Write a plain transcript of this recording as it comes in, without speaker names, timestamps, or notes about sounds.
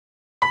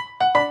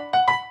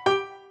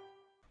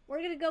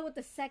we're going to go with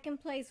the second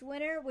place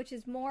winner, which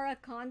is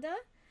Morraconda.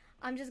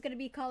 I'm just going to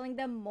be calling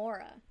them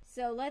Mora.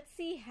 So let's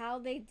see how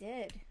they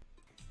did.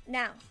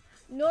 Now,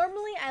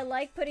 normally I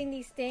like putting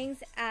these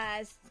things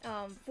as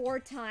 4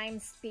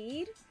 times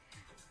speed.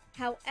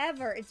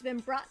 However, it's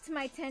been brought to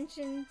my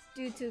attention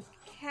due to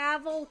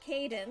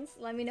Cadence.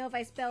 Let me know if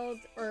I spelled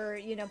or,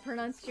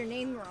 pronounced your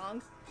name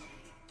wrong.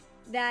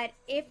 That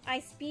if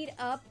I speed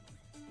up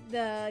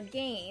the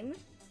game,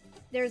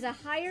 there's a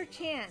higher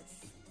chance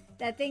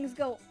that things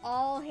go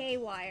all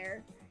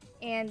haywire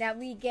and that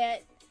we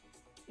get,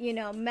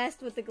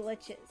 messed with the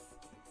glitches.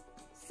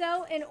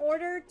 So in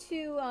order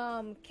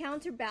to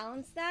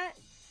counterbalance that,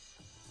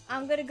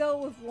 I'm gonna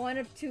go with one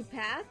of 2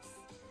 paths.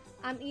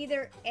 I'm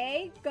either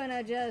A,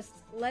 gonna just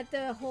let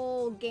the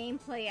whole game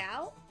play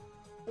out,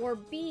 or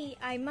B,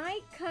 I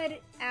might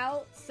cut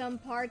out some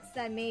parts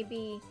that may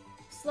be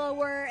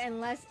slower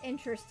and less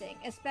interesting,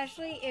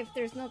 especially if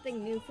there's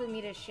nothing new for me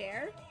to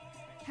share.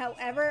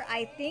 However,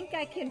 I think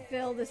I can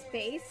fill the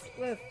space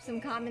with some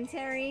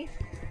commentary.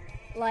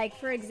 Like,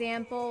 for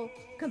example,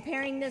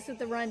 comparing this with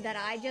the run that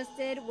I just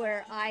did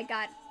where I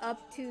got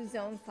up to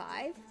Zone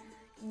 5.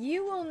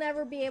 You will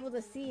never be able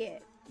to see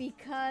it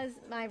because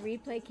my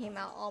replay came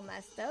out all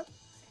messed up.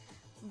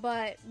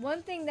 But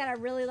one thing that I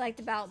really liked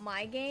about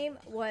my game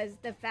was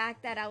the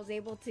fact that I was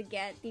able to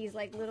get these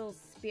like little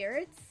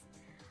spirits.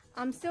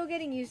 I'm still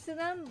getting used to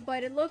them,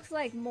 but it looks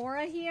like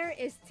Mora here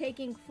is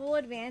taking full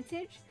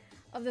advantage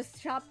of the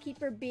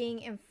shopkeeper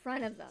being in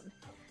front of them.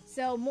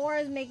 So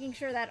Mora is making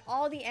sure that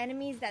all the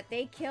enemies that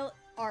they kill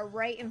are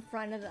right in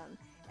front of them,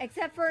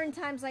 except for in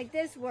times like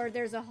this where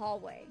there's a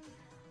hallway.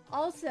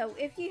 Also,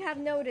 if you have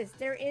noticed,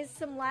 there is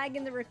some lag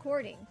in the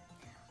recording.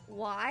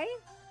 Why?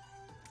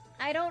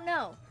 I don't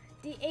know.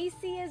 The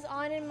AC is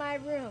on in my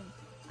room.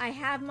 I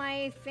have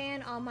my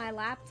fan on my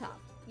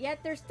laptop, yet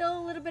there's still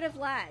a little bit of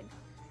lag.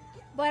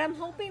 But I'm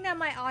hoping that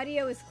my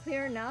audio is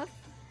clear enough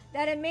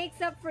that it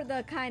makes up for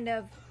the kind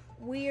of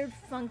weird,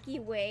 funky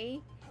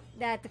way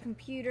that the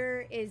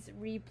computer is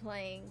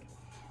replaying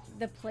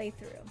the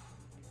playthrough.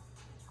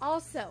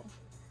 Also,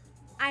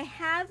 I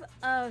have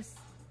a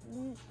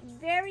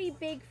very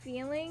big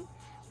feeling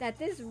that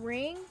this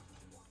ring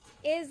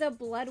is a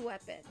blood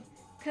weapon,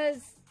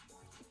 because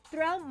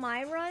throughout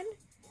my run,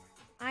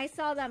 I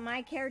saw that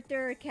my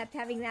character kept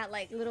having that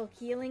like little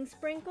healing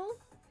sprinkle.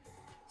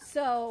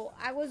 So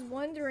I was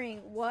wondering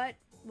what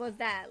was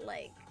that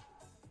like,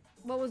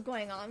 what was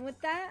going on with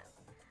that.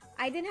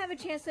 I didn't have a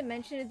chance to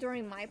mention it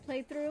during my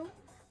playthrough,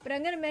 but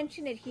I'm going to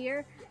mention it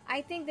here.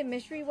 I think the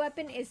mystery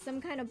weapon is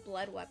some kind of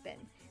blood weapon,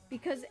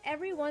 because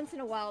every once in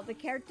a while the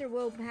character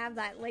will have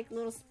that like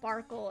little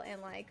sparkle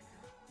and like,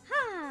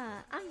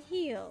 ha, I'm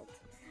healed,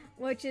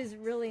 which is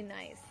really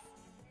nice.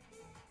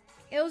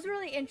 It was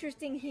really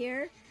interesting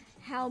here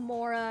how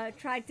Mora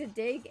tried to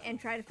dig and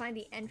try to find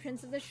the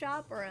entrance of the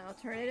shop, or an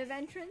alternative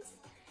entrance.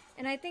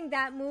 And I think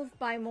that move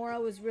by Mora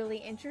was really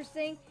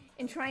interesting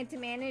in trying to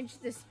manage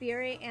the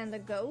spirit and the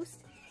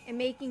ghost and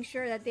making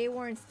sure that they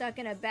weren't stuck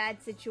in a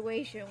bad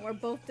situation where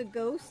both the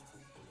ghost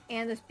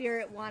and the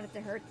spirit wanted to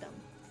hurt them.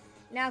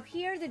 Now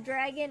here the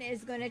dragon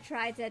is going to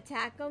try to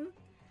attack them.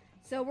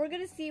 So we're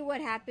going to see what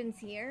happens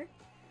here.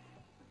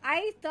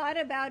 I thought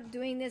about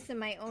doing this in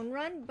my own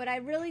run, but I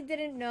really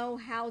didn't know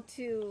how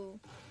to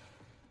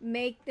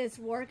make this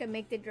work and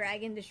make the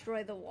dragon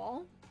destroy the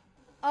wall.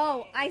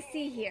 Oh, I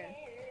see here.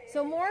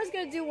 So Mora's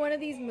going to do one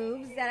of these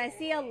moves that I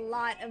see a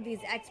lot of these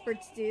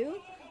experts do,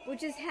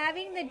 which is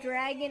having the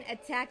dragon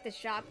attack the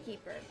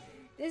shopkeeper.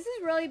 This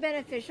is really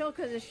beneficial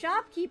because the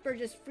shopkeeper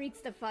just freaks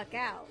the fuck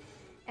out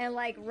and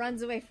like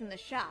runs away from the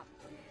shop.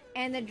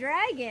 And the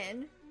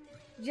dragon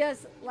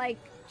just like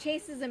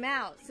chases him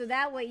out, so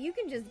that way you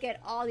can just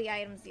get all the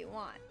items you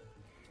want.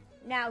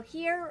 Now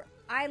here,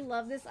 I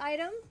love this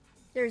item.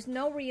 There's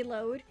no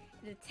reload.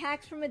 It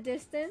attacks from a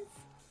distance.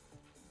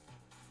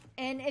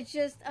 And it's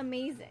just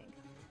amazing.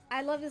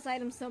 I love this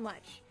item so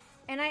much.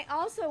 And I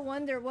also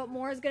wonder what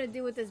Mora's going to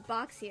do with this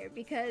box here,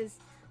 because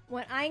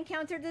when I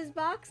encountered this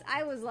box,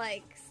 I was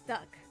like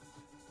stuck.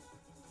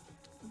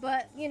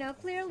 But,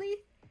 clearly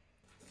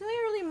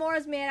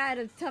Mora's made out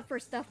of tougher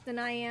stuff than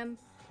I am.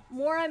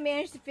 Mora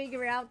managed to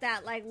figure out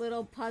that like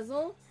little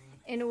puzzle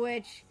in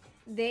which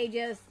they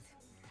just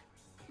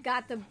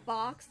got the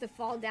box to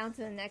fall down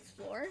to the next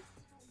floor.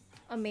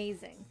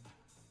 Amazing.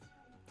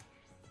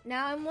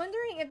 Now I'm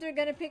wondering if they're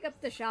gonna pick up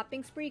the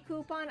shopping spree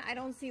coupon. I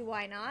don't see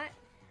why not.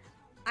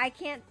 I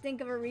can't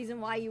think of a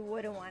reason why you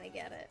wouldn't want to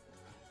get it.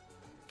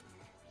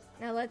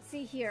 Now let's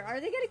see here. Are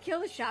they gonna kill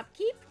the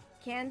shopkeep?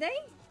 Can they?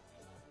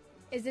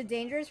 Is it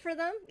dangerous for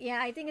them? Yeah,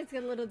 I think it's a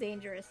little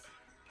dangerous.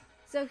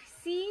 So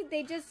see,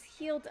 they just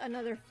healed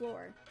another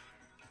floor.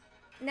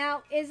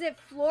 Now, is it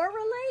floor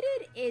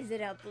related? Is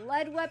it a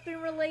blood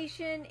weapon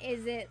relation?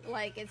 Is it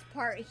like it's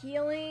part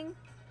healing?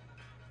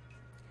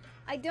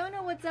 I don't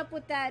know what's up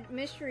with that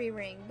mystery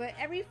ring, but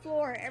every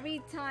floor,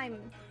 every time,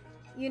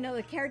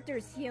 the character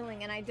is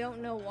healing, and I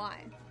don't know why.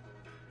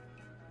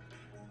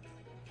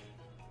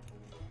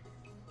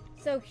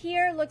 So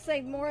here, looks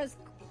like Mora's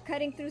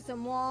cutting through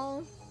some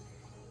wall,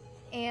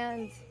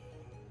 and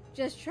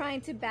just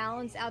trying to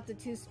balance out the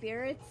two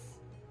spirits.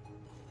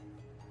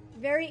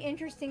 Very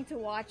interesting to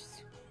watch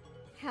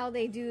how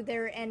they do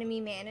their enemy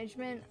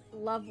management.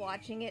 Love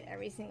watching it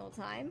every single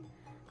time.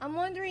 I'm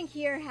wondering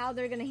here how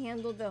they're going to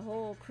handle the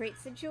whole crate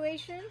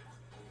situation.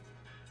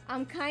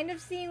 I'm kind of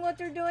seeing what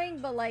they're doing,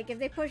 but like if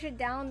they push it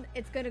down,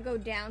 it's going to go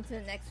down to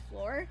the next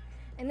floor.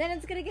 And then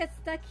it's going to get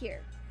stuck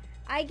here.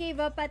 I gave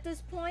up at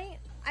this point,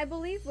 I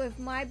believe, with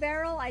my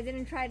barrel. I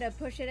didn't try to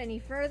push it any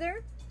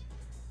further.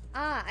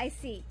 Ah, I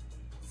see.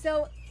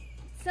 So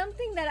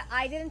something that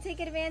I didn't take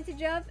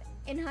advantage of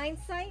in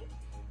hindsight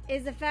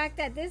is the fact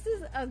that this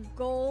is a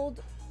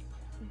gold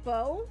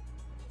bow.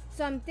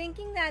 So I'm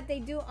thinking that they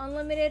do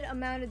unlimited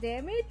amount of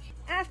damage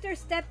after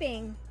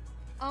stepping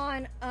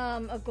on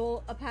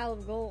a pile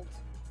of gold,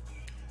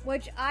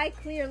 which I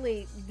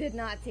clearly did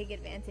not take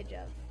advantage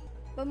of.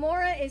 But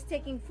Mora is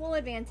taking full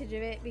advantage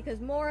of it because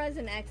Mora is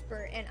an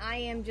expert and I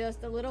am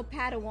just a little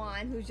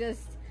Padawan who's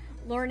just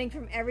learning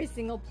from every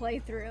single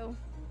playthrough.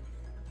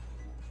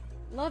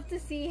 Love to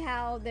see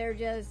how they're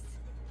just,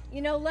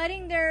 you know,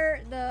 letting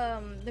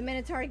the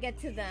Minotaur get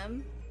to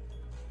them,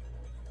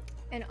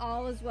 and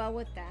all is well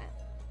with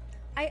that.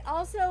 I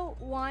also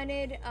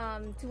wanted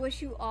to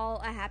wish you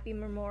all a happy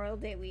Memorial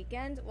Day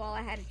weekend while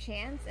I had a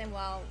chance and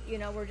while, you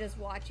know, we're just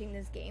watching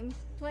this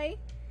gameplay.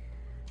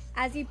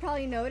 As you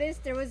probably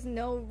noticed, there was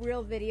no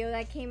real video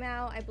that came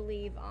out, I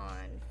believe,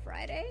 on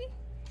Friday.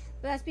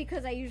 But that's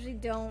because I usually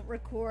don't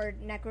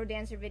record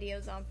Necrodancer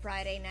videos on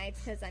Friday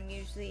nights because I'm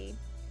usually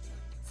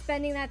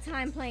spending that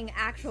time playing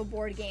actual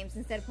board games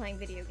instead of playing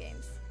video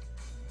games.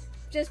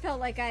 Just felt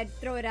like I'd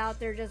throw it out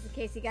there just in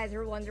case you guys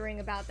are wondering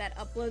about that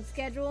upload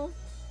schedule.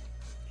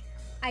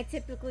 I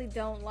typically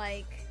don't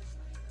like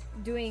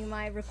doing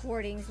my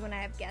recordings when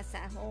I have guests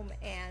at home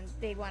and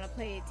they want to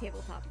play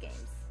tabletop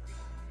games.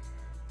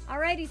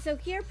 Alrighty, so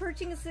here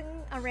purchasing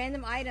a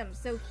random item.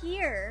 So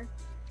here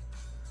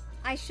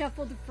I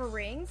shuffled for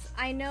rings.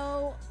 I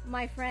know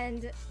my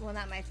friend, well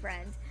not my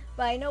friend,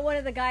 but I know one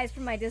of the guys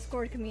from my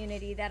Discord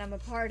community that I'm a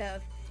part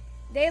of,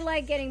 they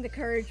like getting the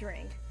courage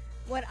ring.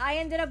 What I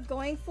ended up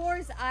going for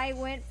is I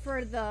went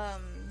for the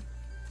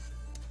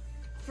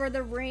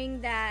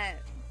ring that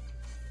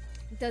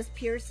does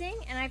piercing,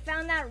 and I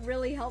found that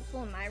really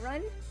helpful in my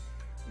run.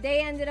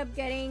 They ended up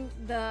getting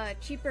the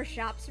cheaper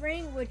shops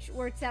ring, which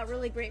works out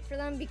really great for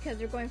them because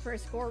they're going for a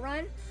score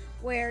run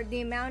where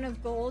the amount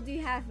of gold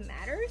you have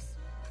matters.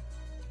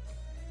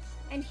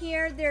 And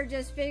here they're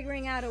just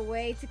figuring out a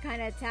way to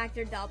kind of attack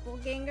their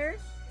doppelganger,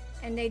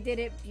 and they did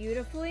it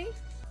beautifully.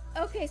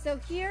 Okay, so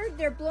here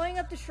they're blowing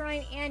up the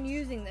shrine and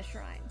using the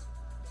shrine.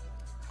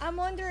 I'm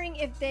wondering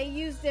if they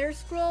used their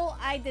scroll.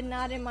 I did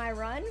not in my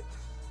run.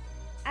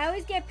 I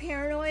always get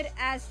paranoid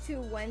as to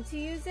when to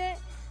use it.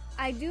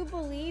 I do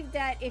believe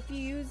that if you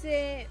use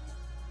it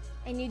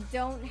and you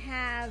don't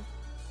have,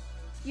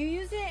 you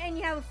use it and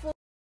you have a full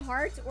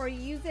hearts, or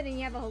you use it and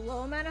you have a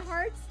low amount of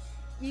hearts,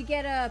 you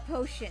get a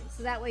potion,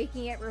 so that way you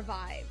can get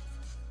revived.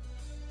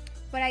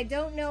 But I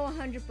don't know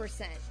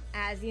 100%,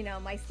 as you know,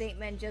 my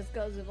statement just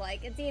goes with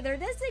like, it's either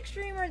this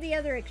extreme or the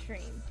other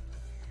extreme.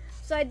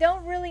 So I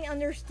don't really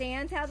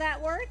understand how that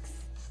works.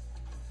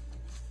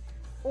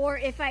 Or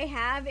if I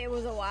have, it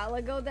was a while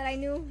ago that I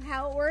knew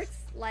how it works.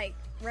 Like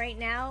right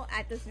now,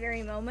 at this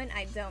very moment,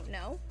 I don't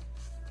know.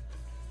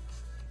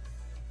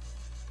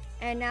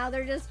 And now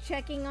they're just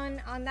checking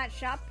on that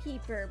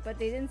shopkeeper, but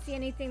they didn't see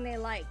anything they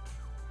liked.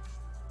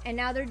 And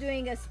now they're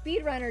doing a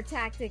speedrunner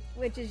tactic,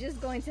 which is just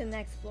going to the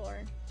next floor.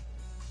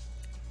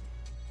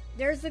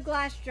 There's the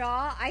glass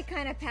jaw. I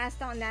kind of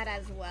passed on that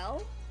as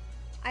well.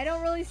 I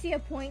don't really see a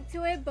point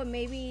to it, but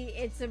maybe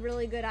it's a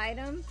really good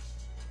item.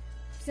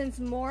 Since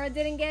Mora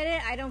didn't get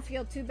it, I don't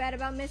feel too bad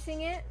about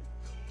missing it.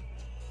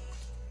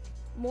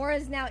 Mora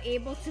is now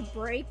able to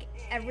break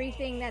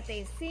everything that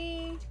they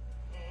see.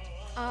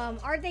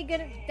 Are they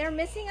good? They're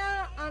missing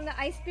out on the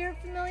Ice Spirit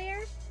Familiar.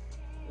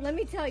 Let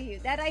me tell you,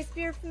 that Ice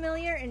Spirit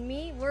Familiar and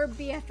me, we're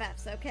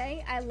BFFs,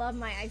 okay? I love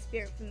my Ice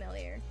Spirit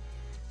Familiar.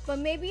 But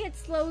maybe it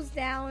slows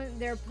down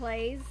their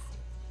plays,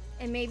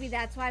 and maybe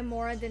that's why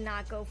Mora did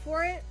not go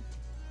for it.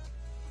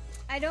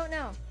 I don't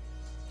know.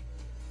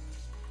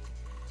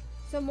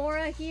 So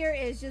Mora here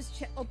is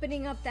just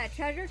opening up that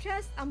treasure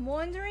chest. I'm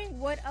wondering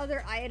what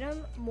other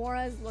item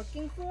Mora is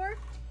looking for,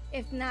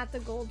 if not the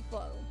gold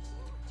bow.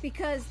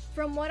 Because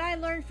from what I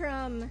learned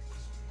from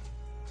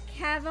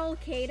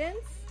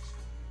Cavalcadence,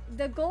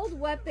 the gold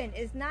weapon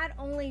is not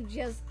only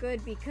just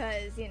good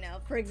because, you know,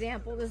 for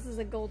example, this is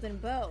a golden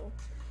bow,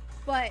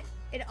 but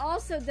it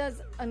also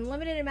does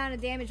unlimited amount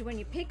of damage when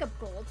you pick up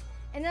gold.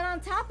 And then on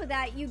top of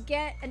that, you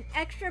get an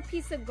extra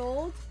piece of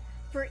gold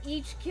for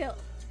each kill.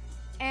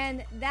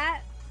 And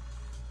that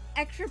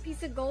extra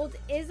piece of gold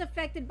is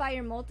affected by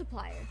your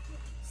multiplier.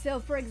 So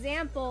for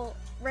example,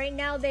 right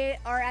now they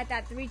are at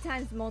that 3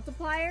 times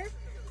multiplier.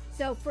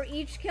 So for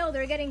each kill,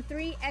 they're getting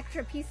 3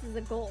 extra pieces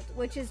of gold,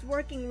 which is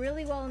working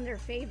really well in their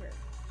favor.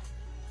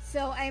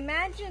 So I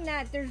imagine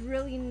that there's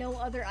really no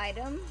other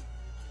item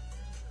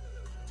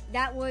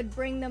that would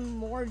bring them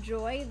more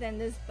joy than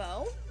this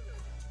bow.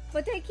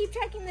 But they keep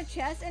checking the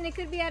chest, and it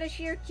could be out of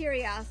sheer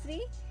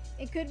curiosity.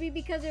 It could be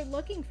because they're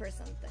looking for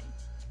something.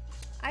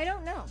 I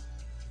don't know.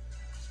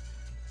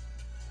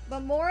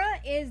 But Mora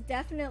is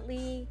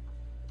definitely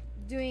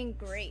doing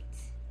great.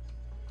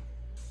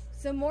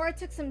 So Mora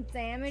took some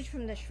damage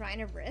from the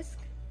Shrine of Risk.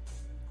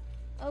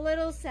 A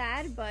little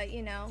sad, but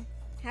you know,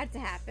 had to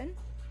happen.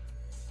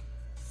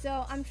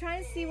 So I'm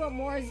trying to see what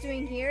Mora's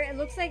doing here. It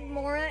looks like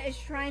Mora is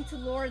trying to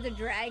lure the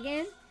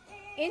dragon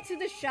into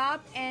the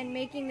shop and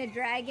making the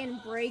dragon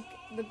break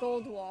the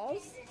gold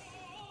walls.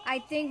 I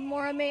think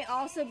Mora may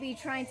also be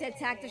trying to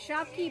attack the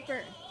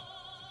shopkeeper,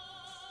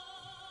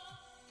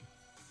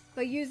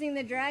 but using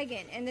the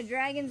dragon, and the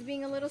dragon's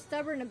being a little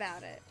stubborn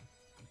about it.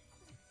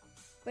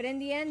 But in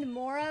the end,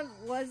 Mora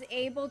was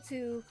able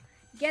to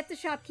get the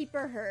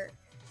shopkeeper hurt,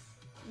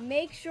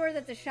 make sure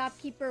that the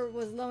shopkeeper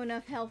was low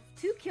enough health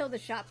to kill the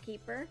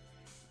shopkeeper,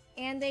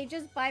 and they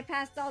just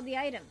bypassed all the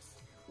items,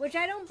 which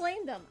I don't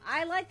blame them.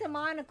 I like the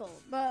monocle,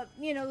 but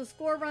you know, the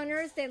score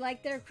runners, they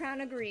like their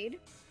crown of greed,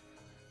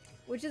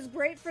 which is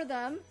great for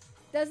them.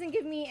 Doesn't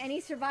give me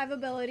any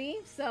survivability,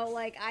 so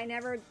like I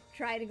never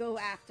try to go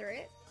after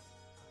it.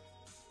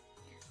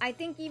 I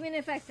think even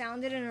if I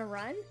found it in a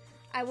run,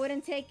 I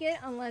wouldn't take it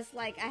unless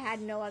like I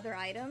had no other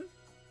item.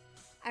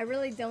 I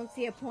really don't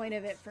see a point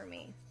of it for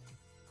me.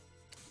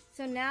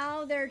 So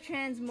now they're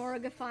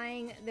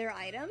transmorgifying their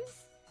items.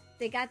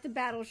 They got the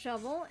battle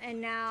shovel,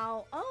 and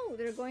now, oh,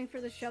 they're going for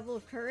the shovel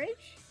of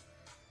courage?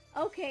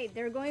 Okay,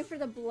 they're going for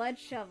the blood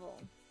shovel.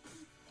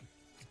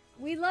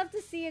 We love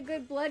to see a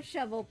good blood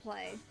shovel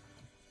play.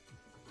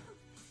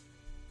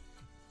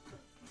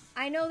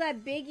 I know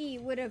that Biggie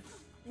would have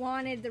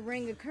wanted the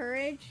Ring of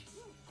Courage,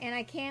 and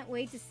I can't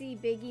wait to see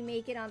Biggie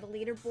make it on the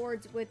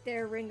leaderboards with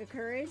their Ring of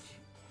Courage.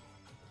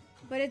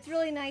 But it's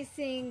really nice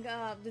seeing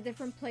the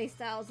different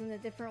playstyles and the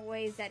different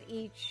ways that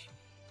each,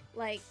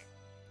 like,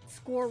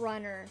 score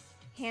runner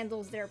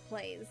handles their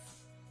plays.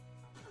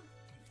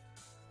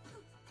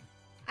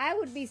 I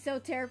would be so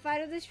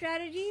terrified of this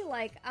strategy.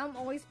 Like, I'm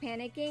always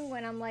panicking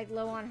when I'm, like,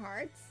 low on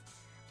hearts.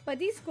 But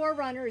these score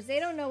runners, they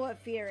don't know what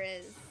fear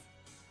is.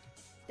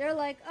 They're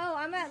like, oh,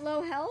 I'm at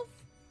low health?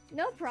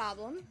 No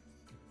problem.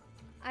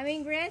 I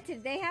mean,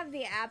 granted, they have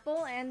the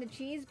apple and the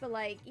cheese, but,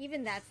 like,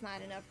 even that's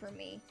not enough for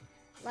me.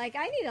 Like,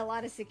 I need a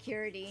lot of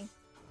security.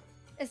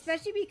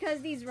 Especially because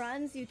these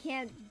runs, you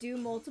can't do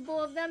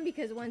multiple of them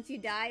because once you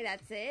die,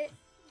 that's it.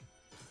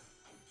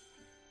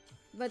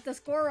 But the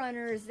score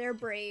runners, they're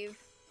brave.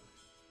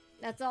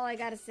 That's all I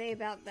gotta say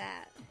about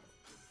that.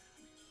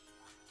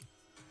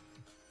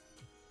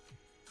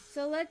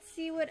 So let's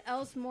see what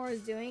else Mora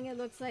is doing. It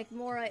looks like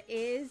Mora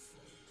is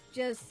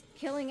just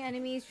killing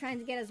enemies, trying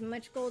to get as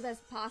much gold as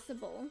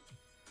possible.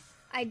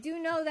 I do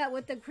know that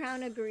with the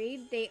Crown of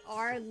Greed, they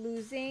are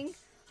losing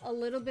a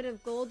little bit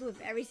of gold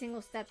with every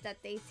single step that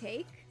they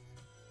take.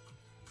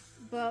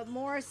 But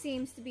Mora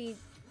seems to be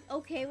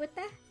okay with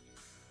that.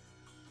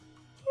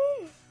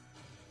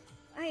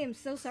 I am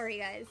so sorry,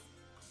 guys.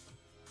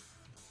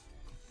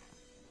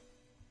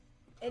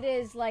 It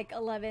is like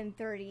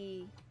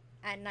 11:30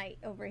 at night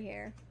over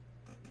here.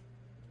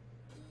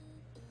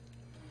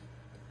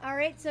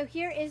 Alright, so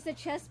here is the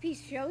chess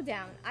piece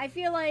showdown. I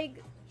feel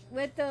like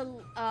with the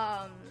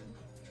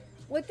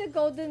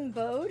golden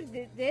bow,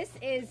 this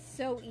is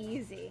so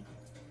easy.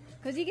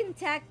 Because you can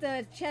attack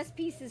the chess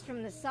pieces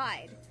from the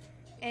side.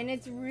 And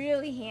it's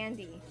really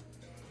handy.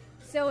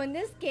 So in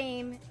this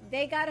game,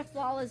 they got a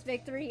flawless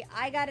victory.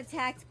 I got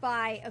attacked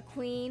by a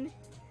queen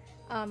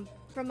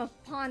from a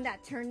pawn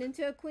that turned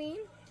into a queen.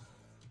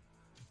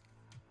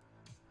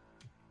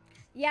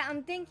 Yeah,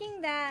 I'm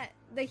thinking that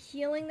the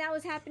healing that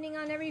was happening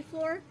on every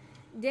floor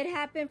did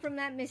happen from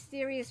that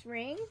mysterious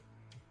ring.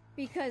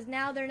 Because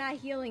now they're not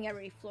healing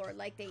every floor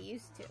like they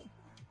used to.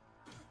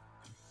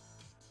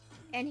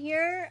 And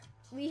here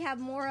we have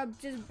Mora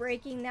just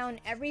breaking down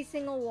every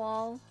single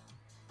wall,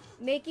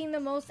 making the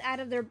most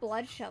out of their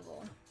blood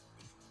shovel.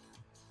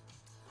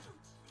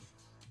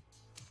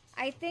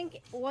 I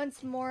think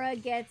once Mora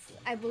gets,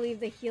 I believe,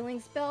 the healing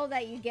spell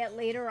that you get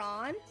later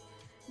on,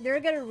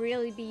 they're gonna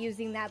really be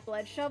using that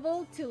blood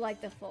shovel to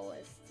like the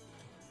fullest.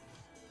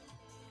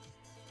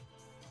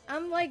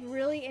 I'm like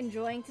really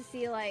enjoying to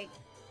see like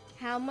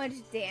how much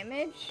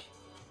damage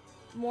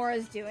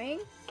Mora's doing.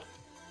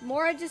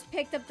 Mora just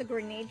picked up the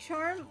grenade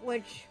charm,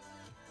 which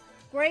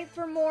great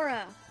for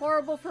Mora,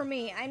 horrible for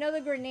me. I know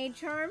the grenade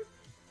charm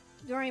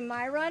during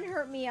my run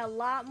hurt me a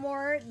lot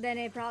more than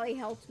it probably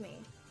helped me.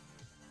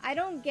 I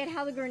don't get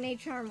how the grenade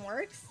charm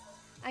works.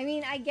 I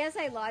mean, I guess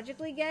I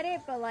logically get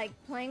it, but like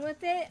playing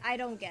with it, I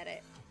don't get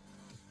it.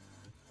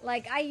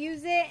 Like I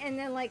use it and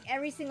then like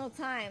every single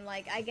time,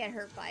 like I get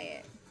hurt by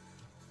it.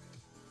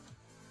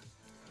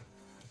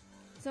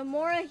 So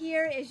Mora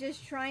here is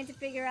just trying to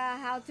figure out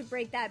how to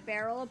break that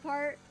barrel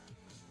apart.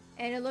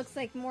 And it looks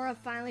like Mora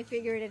finally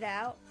figured it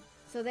out.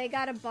 So they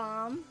got a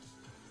bomb.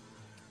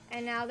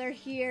 And now they're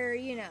here,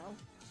 you know,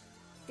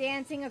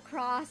 dancing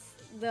across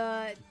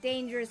the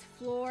dangerous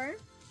floor.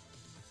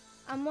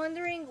 I'm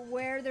wondering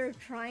where they're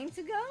trying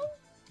to go.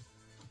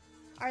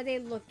 Are they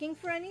looking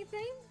for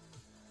anything?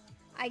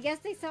 I guess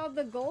they saw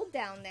the gold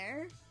down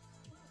there.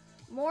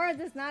 Mora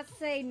does not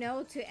say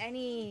no to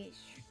any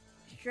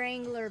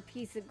strangler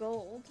piece of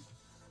gold.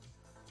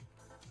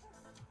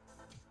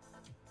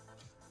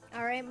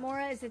 Alright,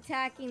 Mora is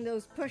attacking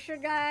those pusher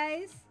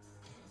guys.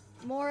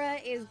 Mora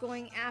is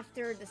going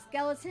after the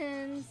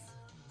skeletons.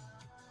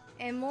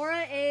 And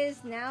Mora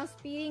is now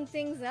speeding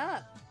things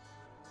up.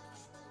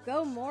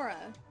 Go Mora.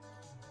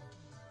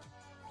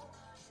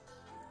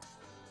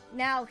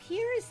 Now,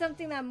 here is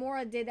something that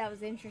Mora did that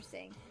was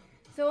interesting.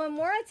 So when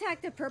Mora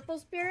attacked the purple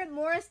spirit,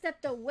 Mora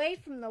stepped away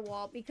from the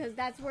wall because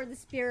that's where the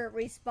spirit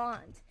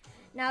respawned.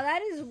 Now,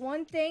 that is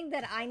one thing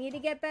that I need to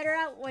get better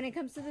at when it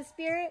comes to the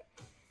spirit.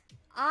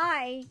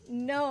 I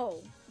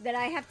know that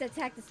I have to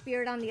attack the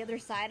spirit on the other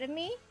side of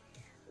me.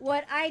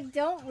 What I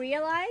don't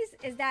realize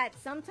is that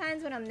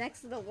sometimes when I'm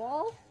next to the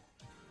wall,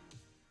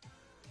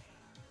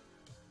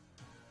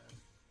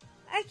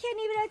 I can't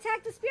even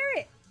attack the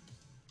spirit.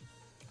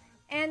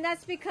 And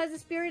that's because the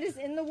spirit is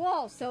in the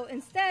wall. So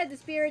instead, the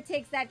spirit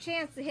takes that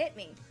chance to hit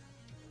me.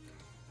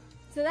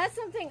 So that's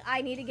something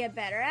I need to get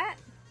better at.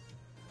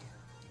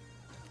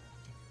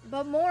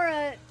 But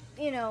Mora,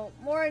 you know,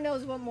 Mora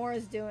knows what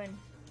Mora's doing.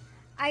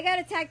 I got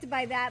attacked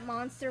by that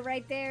monster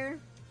right there.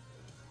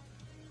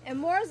 And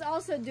Mora's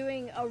also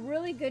doing a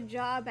really good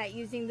job at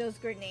using those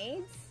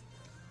grenades.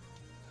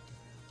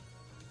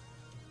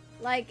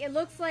 Like, it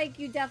looks like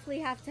you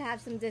definitely have to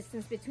have some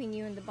distance between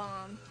you and the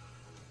bomb.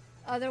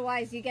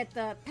 Otherwise, you get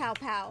the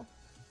pow-pow.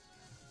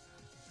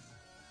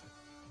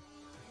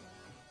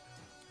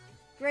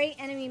 Great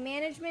enemy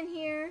management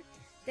here.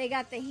 They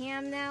got the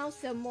ham now,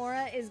 so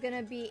Mora is going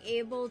to be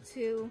able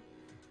to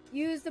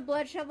use the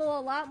blood shovel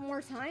a lot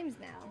more times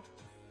now.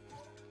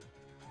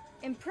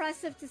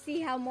 Impressive to see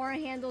how Mora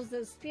handles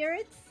those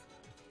spirits.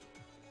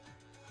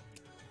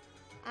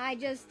 I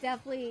just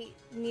definitely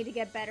need to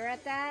get better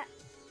at that.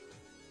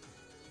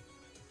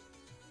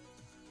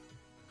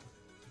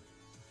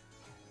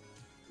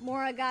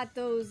 Mora got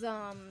those,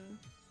 I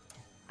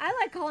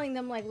like calling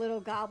them like little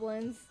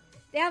goblins.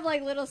 They have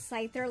like little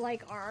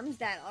scyther-like arms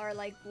that are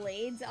like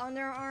blades on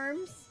their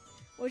arms,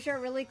 which are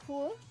really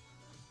cool.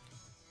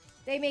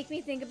 They make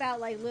me think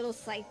about like little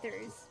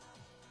scythers.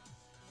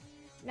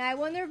 Now I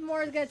wonder if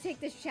Mora's gonna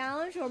take this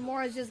challenge or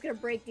Mora's just gonna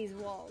break these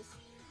walls.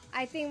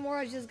 I think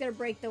Mora's just gonna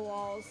break the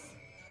walls.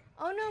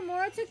 Oh no,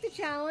 Mora took the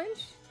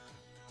challenge.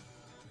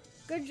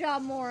 Good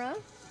job, Mora.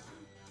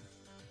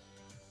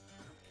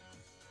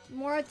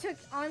 Mora took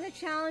on the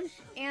challenge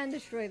and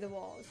destroyed the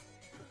walls.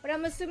 But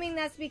I'm assuming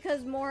that's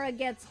because Mora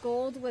gets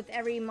gold with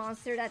every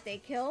monster that they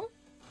kill.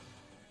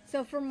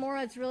 So for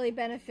Mora, it's really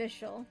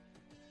beneficial.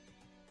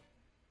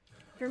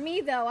 For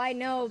me, though, I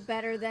know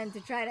better than to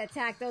try to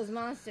attack those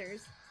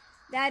monsters.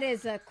 That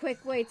is a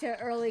quick way to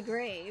early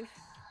grave.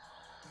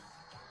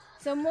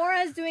 So Mora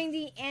is doing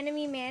the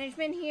enemy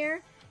management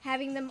here,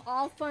 having them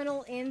all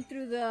funnel in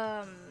through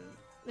the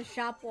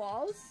shop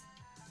walls.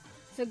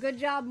 So good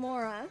job,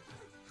 Mora.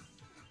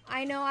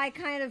 I know I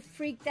kind of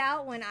freaked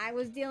out when I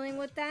was dealing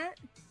with that.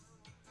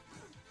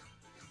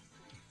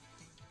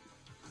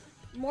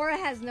 Mora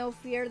has no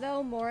fear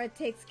though. Mora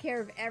takes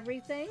care of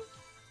everything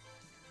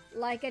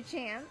like a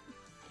champ.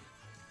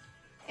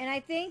 And I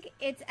think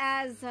it's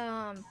as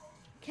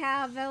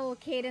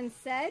Cavalcadon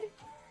said,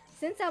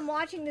 since I'm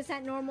watching this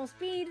at normal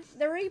speed,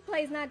 the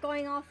replay's not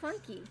going all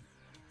funky.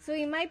 So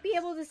you might be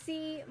able to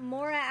see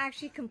Mora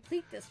actually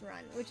complete this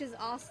run, which is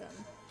awesome.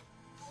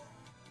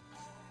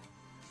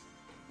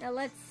 Now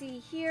let's see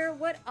here,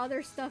 what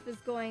other stuff is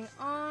going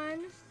on?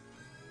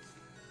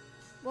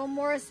 Well,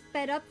 Mora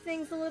sped up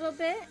things a little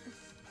bit.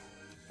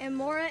 And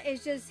Mora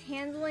is just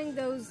handling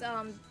those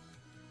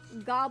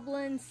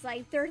goblin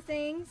scyther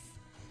things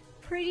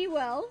pretty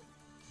well.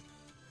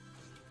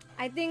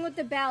 I think with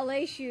the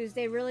ballet shoes,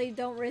 they really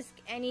don't risk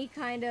any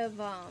kind of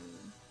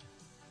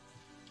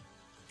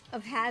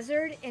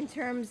hazard in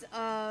terms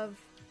of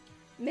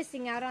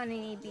missing out on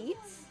any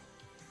beats.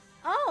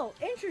 Oh,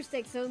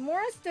 interesting. So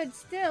Mora stood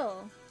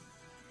still.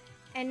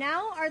 And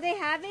now, are they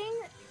having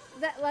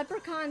that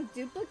leprechaun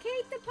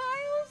duplicate the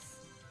piles?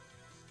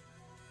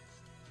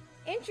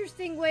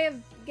 Interesting way of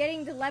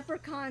getting the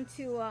leprechaun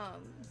to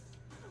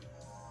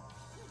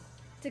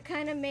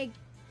kind of make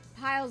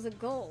piles of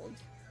gold.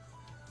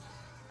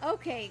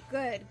 Okay,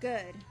 good,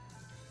 good.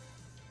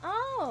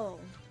 Oh.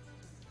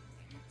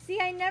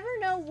 See, I never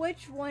know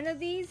which one of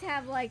these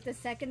have, like, the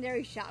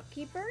secondary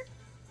shopkeeper.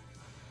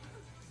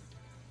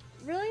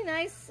 Really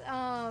nice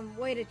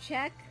way to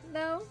check,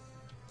 though.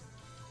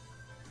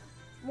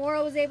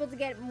 Mora was able to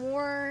get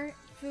more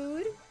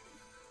food.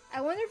 I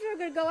wonder if they're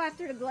going to go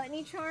after the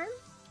gluttony charm.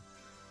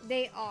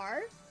 They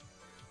are.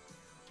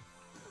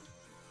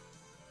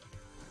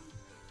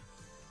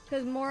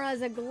 Because Mora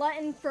is a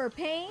glutton for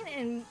pain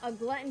and a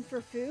glutton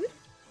for food.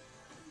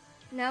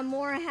 Now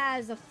Mora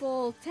has a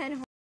full 10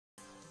 hearts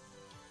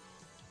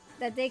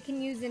that they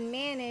can use and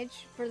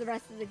manage for the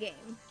rest of the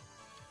game.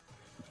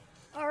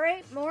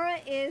 Alright, Mora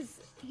is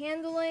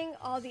handling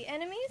all the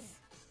enemies.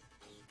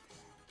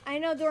 I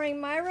know during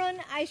my run,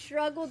 I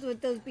struggled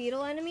with those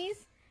beetle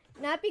enemies.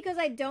 Not because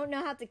I don't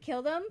know how to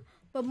kill them,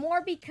 but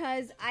more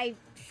because I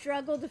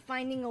struggled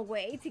finding a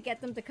way to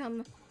get them to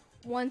come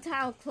one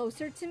tile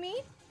closer to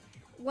me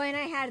when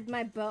I had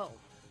my bow.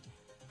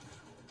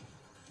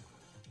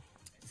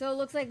 So it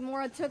looks like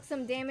Mora took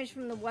some damage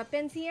from the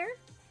weapons here,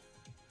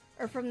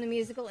 or from the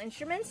musical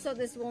instruments, so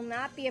this will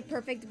not be a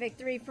perfect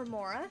victory for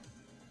Mora,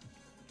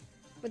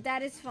 but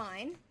that is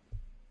fine.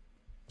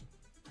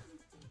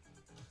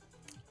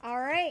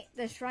 Alright,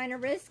 the Shrine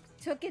of Risk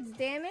took its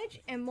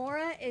damage, and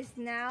Mora is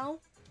now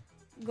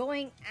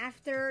going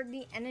after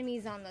the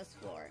enemies on this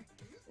floor.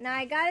 Now,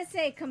 I gotta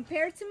say,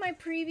 compared to my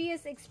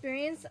previous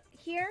experience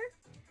here,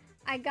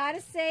 I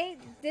gotta say,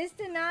 this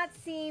did not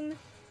seem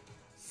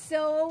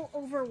so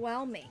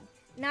overwhelming.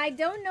 Now, I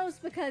don't know if it's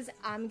because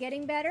I'm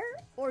getting better,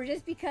 or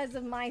just because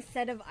of my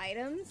set of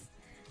items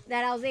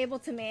that I was able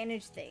to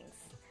manage things.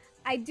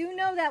 I do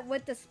know that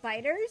with the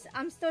spiders,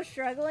 I'm still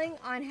struggling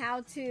on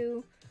how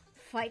to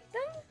fight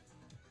them,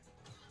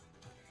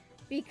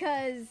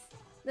 because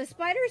the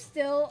spiders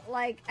still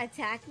like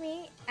attack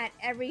me at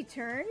every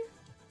turn,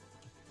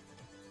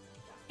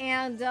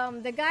 and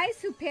the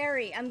guys who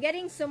parry, I'm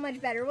getting so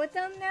much better with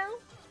them now.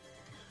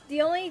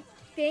 The only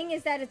thing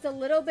is that it's a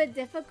little bit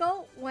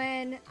difficult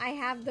when I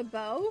have the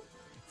bow,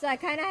 so I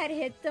kind of had to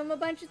hit them a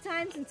bunch of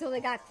times until they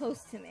got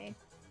close to me.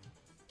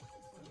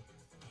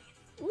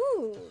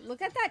 Ooh,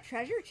 look at that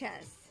treasure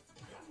chest.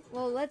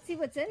 Well, let's see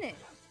what's in it.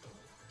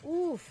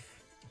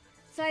 Oof.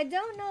 So I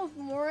don't know if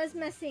Mora's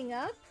messing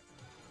up,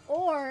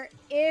 or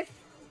if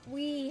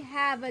we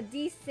have a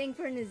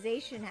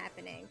desynchronization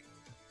happening.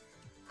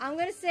 I'm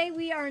gonna say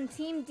we are in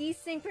team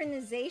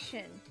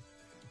desynchronization.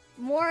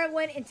 Mora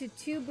went into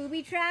 2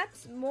 booby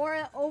traps.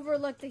 Mora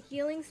overlooked a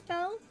healing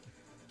spell.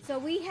 So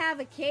we have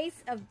a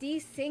case of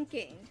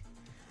desyncing.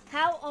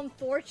 How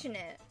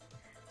unfortunate.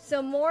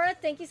 So Mora,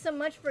 thank you so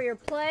much for your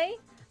play.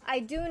 I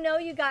do know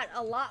you got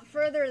a lot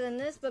further than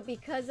this, but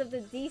because of the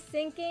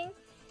desyncing,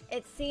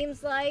 it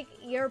seems like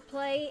your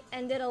play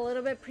ended a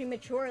little bit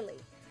prematurely.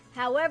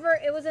 However,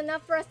 it was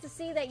enough for us to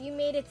see that you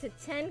made it to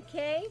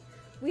 10K.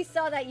 We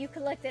saw that you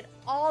collected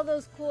all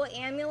those cool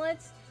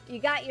amulets. You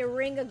got your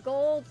ring of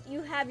gold.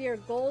 You have your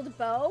gold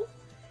bow.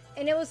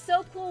 And it was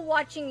so cool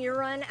watching your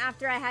run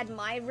after I had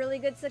my really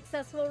good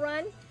successful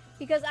run,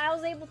 because I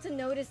was able to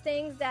notice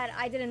things that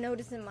I didn't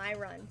notice in my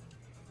run.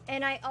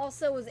 And I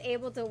also was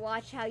able to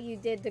watch how you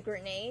did the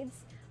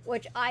grenades,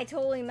 which I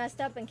totally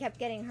messed up and kept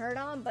getting hurt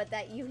on, but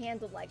that you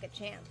handled like a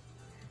champ.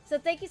 So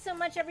thank you so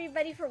much,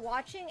 everybody, for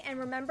watching, and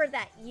remember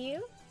that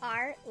you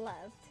are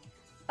loved.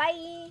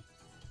 Bye!